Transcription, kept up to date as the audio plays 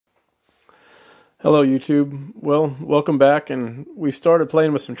Hello YouTube. Well, welcome back, and we started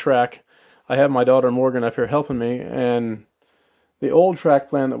playing with some track. I have my daughter Morgan up here helping me, and the old track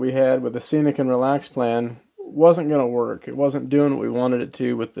plan that we had with the scenic and relax plan wasn't going to work. It wasn't doing what we wanted it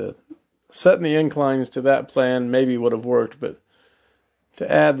to. With the setting the inclines to that plan maybe would have worked, but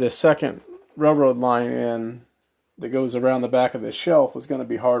to add the second railroad line in that goes around the back of this shelf was going to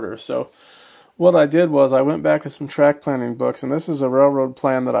be harder. So what I did was I went back to some track planning books, and this is a railroad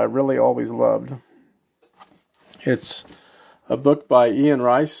plan that I really always loved. It's a book by Ian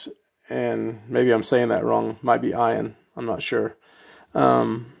Rice, and maybe I'm saying that wrong. Might be Ian. I'm not sure.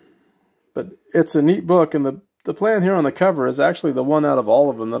 But it's a neat book, and the plan here on the cover is actually the one out of all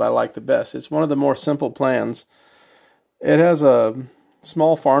of them that I like the best. It's one of the more simple plans. It has a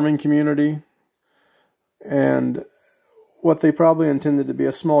small farming community, and what they probably intended to be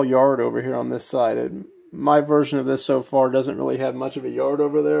a small yard over here on this side. My version of this so far doesn't really have much of a yard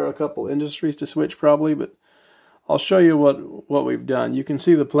over there. A couple industries to switch probably, but I'll show you what we've done. You can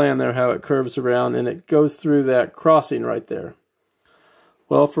see the plan there, how it curves around, and it goes through that crossing right there.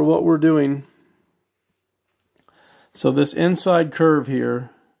 Well, for what we're doing, so this inside curve here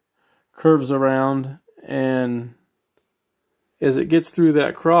curves around, and as it gets through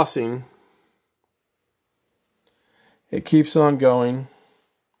that crossing, it keeps on going,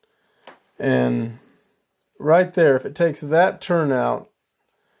 and right there, if it takes that turnout,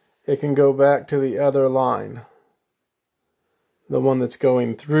 it can go back to the other line, the one that's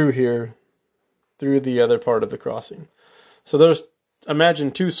going through here, through the other part of the crossing. So there's, imagine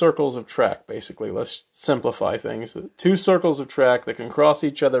two circles of track, basically. Let's simplify things. Two circles of track that can cross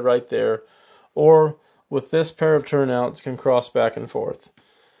each other right there, or with this pair of turnouts can cross back and forth.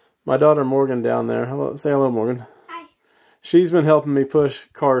 My daughter Morgan down there, hello, say hello, Morgan. Hi. She's been helping me push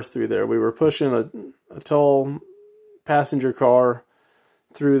cars through there. We were pushing a tall passenger car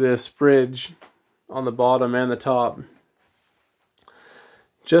through this bridge on the bottom and the top,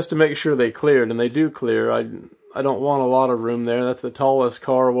 just to make sure they cleared, and they do clear. I don't want a lot of room there. That's the tallest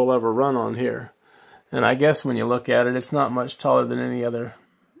car we'll ever run on here. And I guess when you look at it, it's not much taller than any other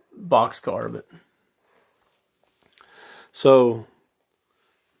box car. But so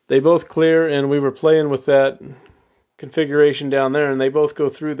they both clear, and we were playing with that configuration down there, and they both go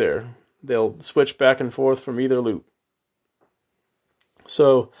through there. They'll switch back and forth from either loop.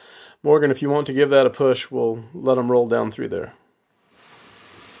 So, Morgan, if you want to give that a push, we'll let them roll down through there.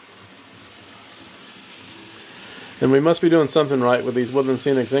 And we must be doing something right with these Woodland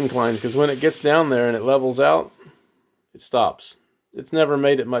Scenics inclines, because when it gets down there and it levels out, it stops. It's never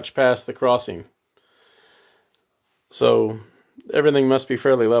made it much past the crossing. So everything must be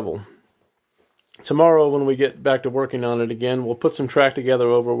fairly level. Tomorrow, when we get back to working on it again, we'll put some track together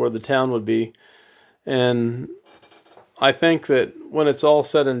over where the town would be. And I think that when it's all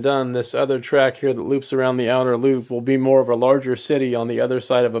said and done, this other track here that loops around the outer loop will be more of a larger city on the other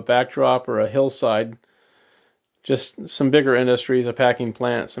side of a backdrop or a hillside. Just some bigger industries, a packing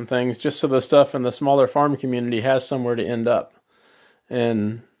plant, some things, just so the stuff in the smaller farm community has somewhere to end up.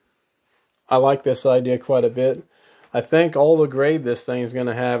 And I like this idea quite a bit. I think all the grade this thing is going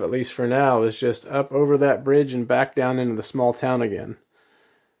to have, at least for now, is just up over that bridge and back down into the small town again.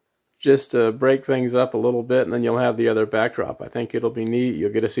 Just to break things up a little bit, and then you'll have the other backdrop. I think it'll be neat.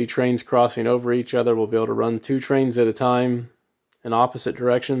 You'll get to see trains crossing over each other. We'll be able to run 2 trains at a time in opposite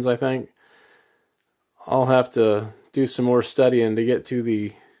directions, I think. I'll have to do some more studying to get to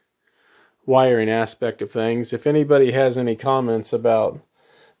the wiring aspect of things. If anybody has any comments about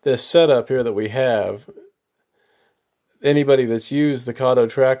this setup here that we have, anybody that's used the Kato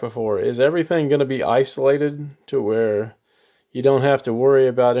track before, is everything going to be isolated to where you don't have to worry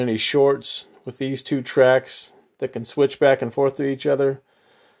about any shorts with these 2 tracks that can switch back and forth to each other?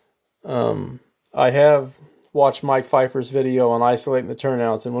 I have watch Mike Pfeiffer's video on isolating the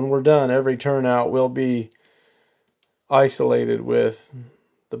turnouts, and when we're done, every turnout will be isolated with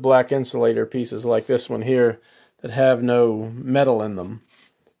the black insulator pieces like this one here that have no metal in them.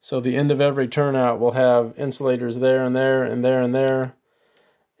 So the end of every turnout will have insulators there and there and there and there,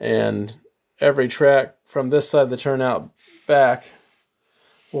 and every track from this side of the turnout back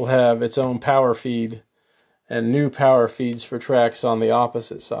will have its own power feed and new power feeds for tracks on the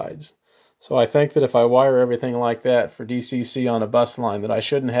opposite sides. So I think that if I wire everything like that for DCC on a bus line, that I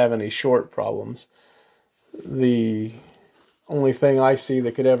shouldn't have any short problems. The only thing I see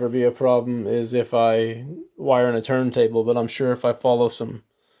that could ever be a problem is if I wire in a turntable, but I'm sure if I follow some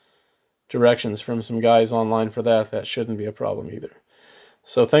directions from some guys online for that, that shouldn't be a problem either.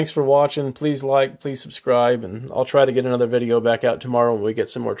 So thanks for watching. Please like, please subscribe, and I'll try to get another video back out tomorrow when we get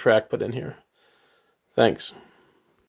some more track put in here. Thanks.